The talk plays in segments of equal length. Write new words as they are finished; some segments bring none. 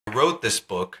wrote this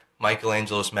book,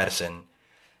 Michelangelo's Medicine,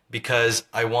 because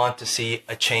I want to see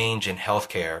a change in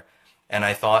healthcare, and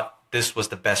I thought this was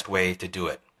the best way to do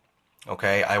it.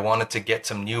 Okay, I wanted to get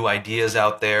some new ideas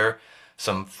out there,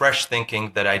 some fresh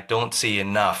thinking that I don't see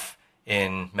enough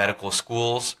in medical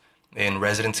schools, in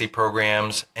residency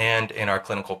programs, and in our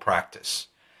clinical practice.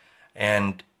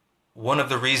 And one of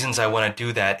the reasons I want to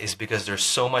do that is because there's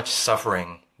so much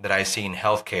suffering that I see in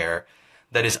healthcare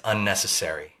that is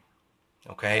unnecessary.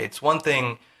 Okay, it's one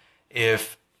thing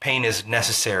if pain is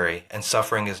necessary and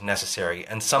suffering is necessary,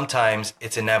 and sometimes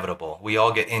it's inevitable. We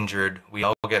all get injured, we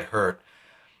all get hurt.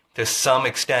 To some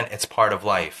extent, it's part of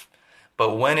life.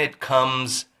 But when it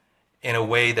comes in a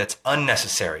way that's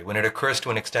unnecessary, when it occurs to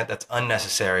an extent that's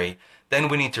unnecessary, then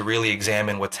we need to really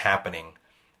examine what's happening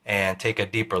and take a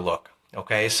deeper look.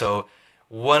 Okay, so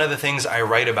one of the things I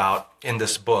write about in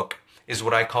this book is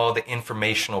what I call the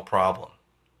informational problem.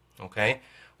 Okay,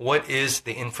 what is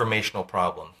the informational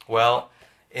problem? Well,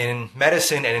 in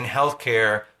medicine and in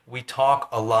healthcare, we talk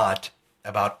a lot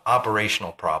about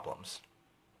operational problems.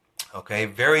 Okay,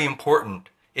 very important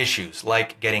issues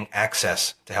like getting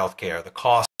access to healthcare, the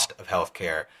cost of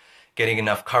healthcare, getting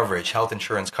enough coverage, health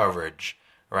insurance coverage,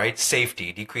 right?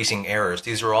 Safety, decreasing errors.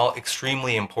 These are all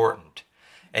extremely important.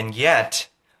 And yet,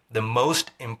 the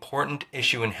most important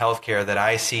issue in healthcare that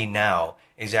I see now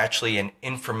is actually an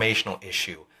informational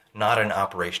issue, not an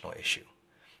operational issue.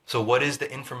 So what is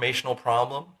the informational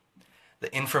problem?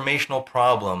 The informational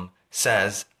problem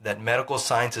says that medical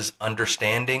science's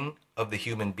understanding of the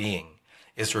human being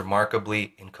is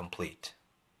remarkably incomplete.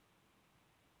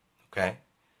 Okay?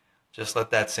 Just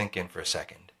let that sink in for a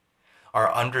second.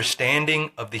 Our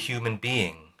understanding of the human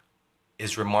being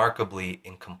is remarkably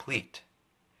incomplete.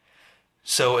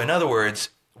 So in other words,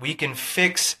 we can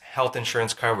fix health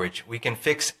insurance coverage, we can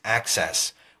fix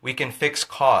access, we can fix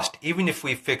cost, even if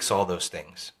we fix all those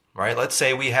things, right? Let's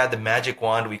say we had the magic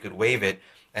wand, we could wave it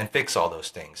and fix all those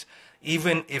things.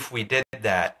 Even if we did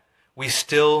that, we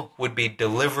still would be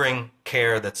delivering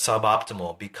care that's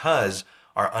suboptimal because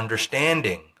our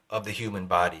understanding of the human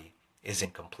body is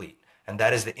incomplete. And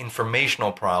that is the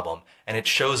informational problem, and it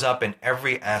shows up in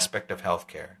every aspect of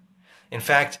healthcare. In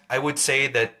fact, I would say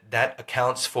that that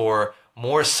accounts for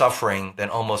more suffering than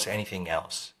almost anything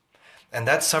else. And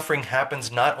that suffering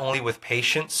happens not only with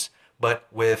patients, but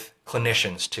with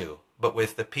clinicians too, but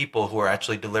with the people who are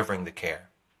actually delivering the care.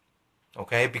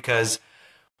 Okay, because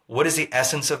what is the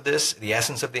essence of this, the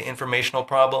essence of the informational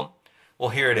problem? Well,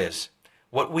 here it is.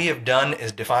 What we have done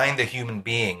is define the human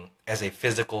being as a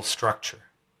physical structure.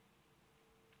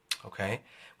 Okay,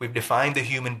 we've defined the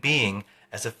human being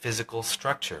as a physical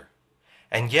structure.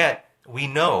 And yet, we've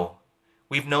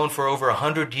known for over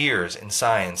 100 years in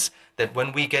science that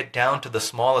when we get down to the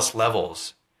smallest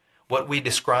levels, what we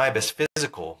describe as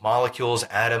physical, molecules,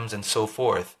 atoms, and so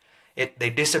forth, they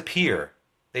disappear.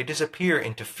 They disappear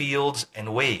into fields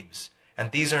and waves.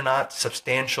 And these are not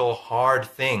substantial, hard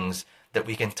things that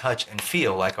we can touch and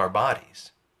feel like our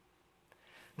bodies.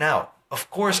 Now, of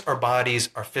course, our bodies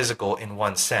are physical in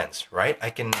one sense, right? I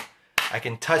can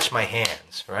touch my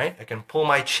hands, right? I can pull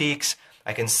my cheeks.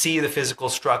 I can see the physical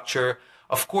structure.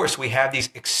 Of course, we have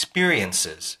these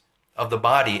experiences of the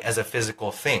body as a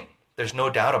physical thing. There's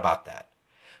no doubt about that.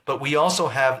 But we also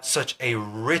have such a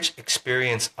rich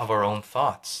experience of our own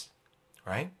thoughts,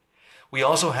 right? We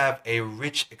also have a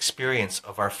rich experience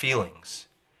of our feelings.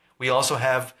 We also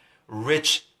have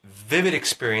rich, vivid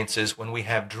experiences when we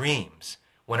have dreams,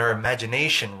 when our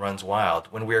imagination runs wild,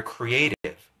 when we're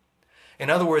creative. In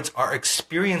other words, our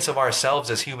experience of ourselves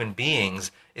as human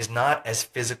beings is not as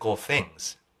physical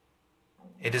things.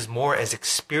 It is more as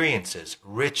experiences,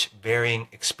 rich, varying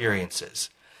experiences.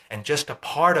 And just a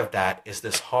part of that is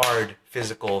this hard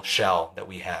physical shell that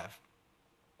we have.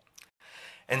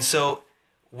 And so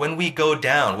when we go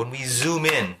down, when we zoom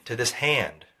in to this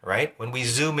hand, right? When we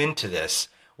zoom into this,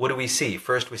 what do we see?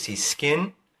 First we see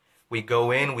skin. We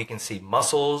go in, we can see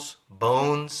muscles,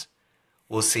 bones.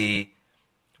 We'll see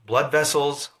blood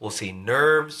vessels, we'll see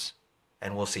nerves,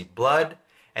 and we'll see blood.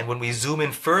 And when we zoom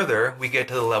in further, we get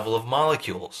to the level of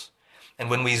molecules. And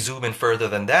when we zoom in further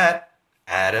than that,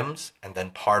 atoms and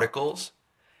then particles.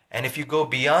 And if you go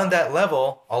beyond that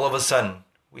level, all of a sudden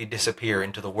we disappear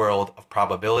into the world of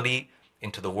probability,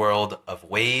 into the world of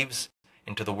waves,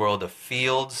 into the world of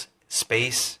fields,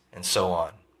 space, and so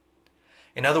on.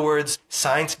 In other words,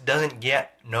 science doesn't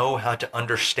yet know how to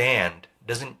understand,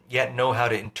 doesn't yet know how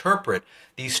to interpret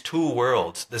these two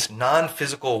worlds, this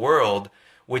non-physical world,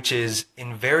 which is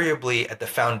invariably at the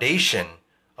foundation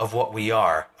of what we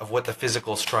are, of what the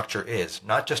physical structure is,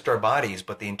 not just our bodies,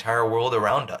 but the entire world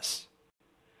around us.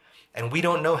 And we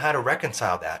don't know how to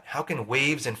reconcile that. How can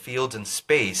waves and fields in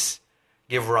space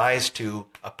give rise to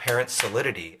apparent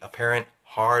solidity, apparent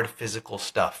hard physical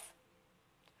stuff?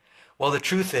 Well, the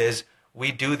truth is,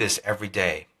 we do this every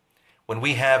day. When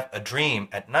we have a dream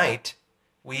at night,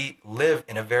 we live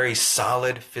in a very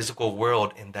solid physical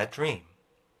world in that dream,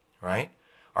 right?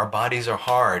 Our bodies are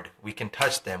hard. We can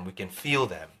touch them. We can feel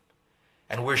them.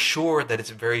 And we're sure that it's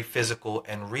very physical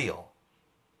and real.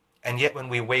 And yet when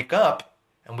we wake up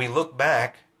and we look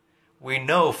back, we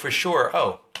know for sure,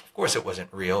 oh, of course it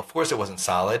wasn't real. Of course it wasn't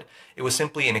solid. It was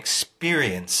simply an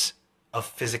experience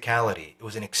of physicality. It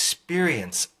was an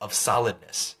experience of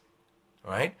solidness,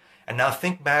 right? And now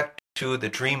think back to the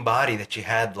dream body that you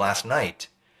had last night.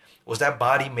 Was that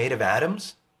body made of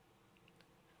atoms?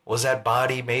 Was that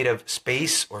body made of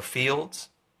space or fields?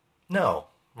 No,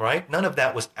 right? None of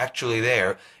that was actually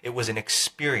there. It was an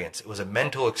experience. It was a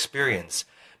mental experience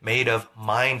made of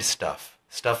mind stuff,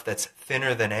 stuff that's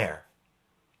thinner than air,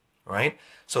 right?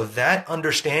 So that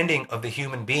understanding of the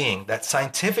human being, that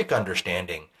scientific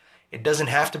understanding, it doesn't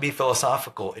have to be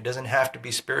philosophical. It doesn't have to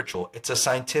be spiritual. It's a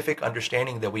scientific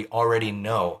understanding that we already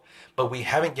know, but we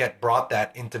haven't yet brought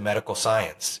that into medical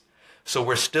science. So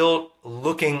we're still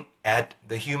looking at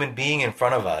the human being in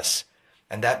front of us,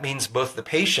 and that means both the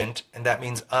patient and that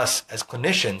means us as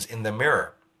clinicians in the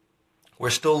mirror. We're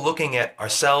still looking at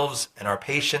ourselves and our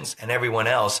patients and everyone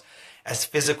else as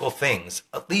physical things,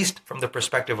 at least from the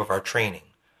perspective of our training.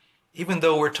 Even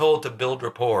though we're told to build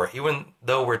rapport, even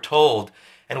though we're told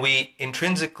and we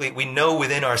intrinsically, we know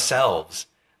within ourselves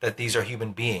that these are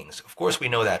human beings. Of course we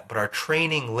know that, but our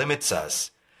training limits us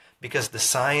because the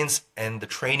science and the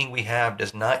training we have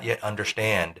does not yet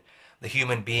understand the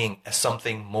human being as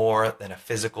something more than a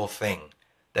physical thing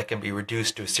that can be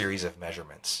reduced to a series of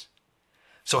measurements.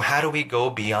 So how do we go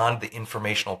beyond the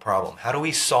informational problem? How do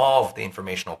we solve the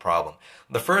informational problem?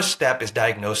 The first step is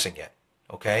diagnosing it,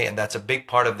 okay? And that's a big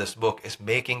part of this book, is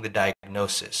making the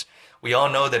diagnosis. We all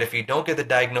know that if you don't get the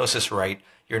diagnosis right,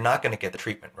 you're not going to get the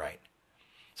treatment right.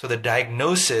 So the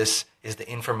diagnosis is the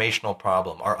informational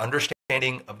problem. Our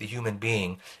understanding of the human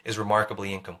being is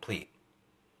remarkably incomplete.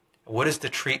 What is the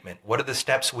treatment? What are the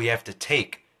steps we have to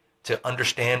take to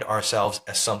understand ourselves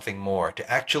as something more,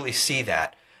 to actually see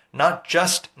that,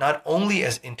 not only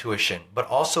as intuition, but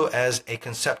also as a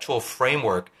conceptual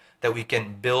framework that we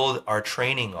can build our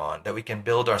training on, that we can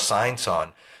build our science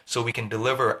on, so we can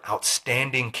deliver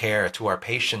outstanding care to our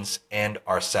patients and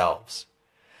ourselves.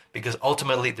 Because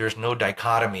ultimately there's no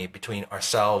dichotomy between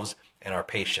ourselves and our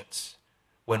patients.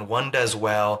 When one does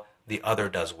well, the other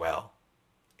does well.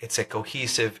 It's a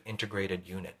cohesive, integrated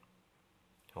unit.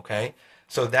 Okay?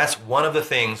 So that's one of the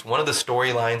things, one of the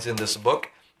storylines in this book,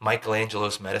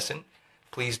 Michelangelo's Medicine.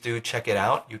 Please do check it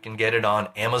out. You can get it on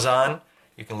Amazon.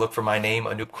 You can look for my name,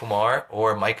 Anup Kumar,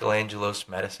 or Michelangelo's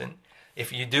Medicine.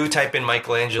 If you do type in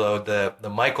Michelangelo, the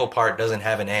Michael part doesn't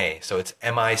have an A, so it's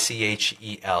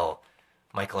M-I-C-H-E-L,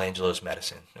 Michelangelo's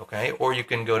Medicine, okay? Or you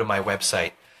can go to my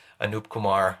website,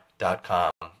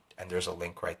 anupkumar.com, and there's a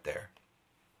link right there.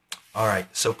 All right,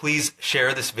 so please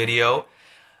share this video.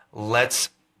 Let's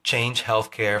change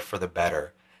healthcare for the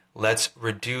better. Let's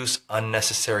reduce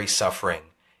unnecessary suffering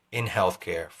in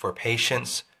healthcare for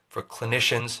patients, for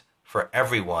clinicians, for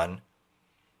everyone.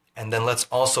 And then let's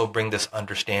also bring this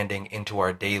understanding into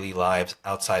our daily lives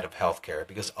outside of healthcare,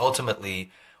 because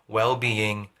ultimately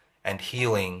well-being and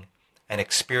healing and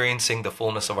experiencing the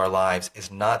fullness of our lives is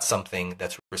not something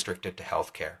that's restricted to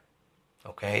healthcare.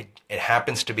 Okay? It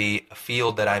happens to be a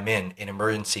field that I'm in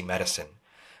emergency medicine,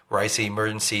 where I see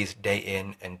emergencies day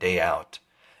in and day out.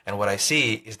 And what I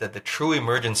see is that the true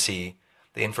emergency,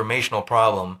 the informational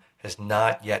problem, has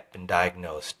not yet been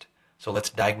diagnosed. So let's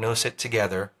diagnose it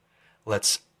together.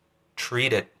 Let's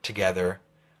treat it together,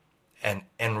 and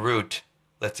en route,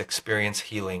 let's experience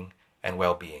healing and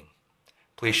well-being.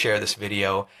 Please share this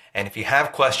video, and if you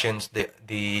have questions,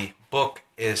 the book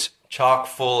is chock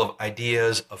full of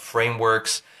ideas, of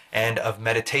frameworks, and of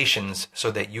meditations so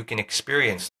that you can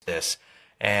experience this,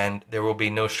 and there will be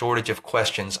no shortage of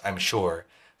questions, I'm sure.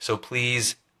 So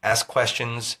please ask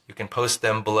questions. You can post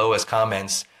them below as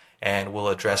comments, and we'll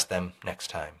address them next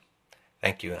time.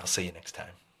 Thank you, and I'll see you next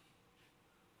time.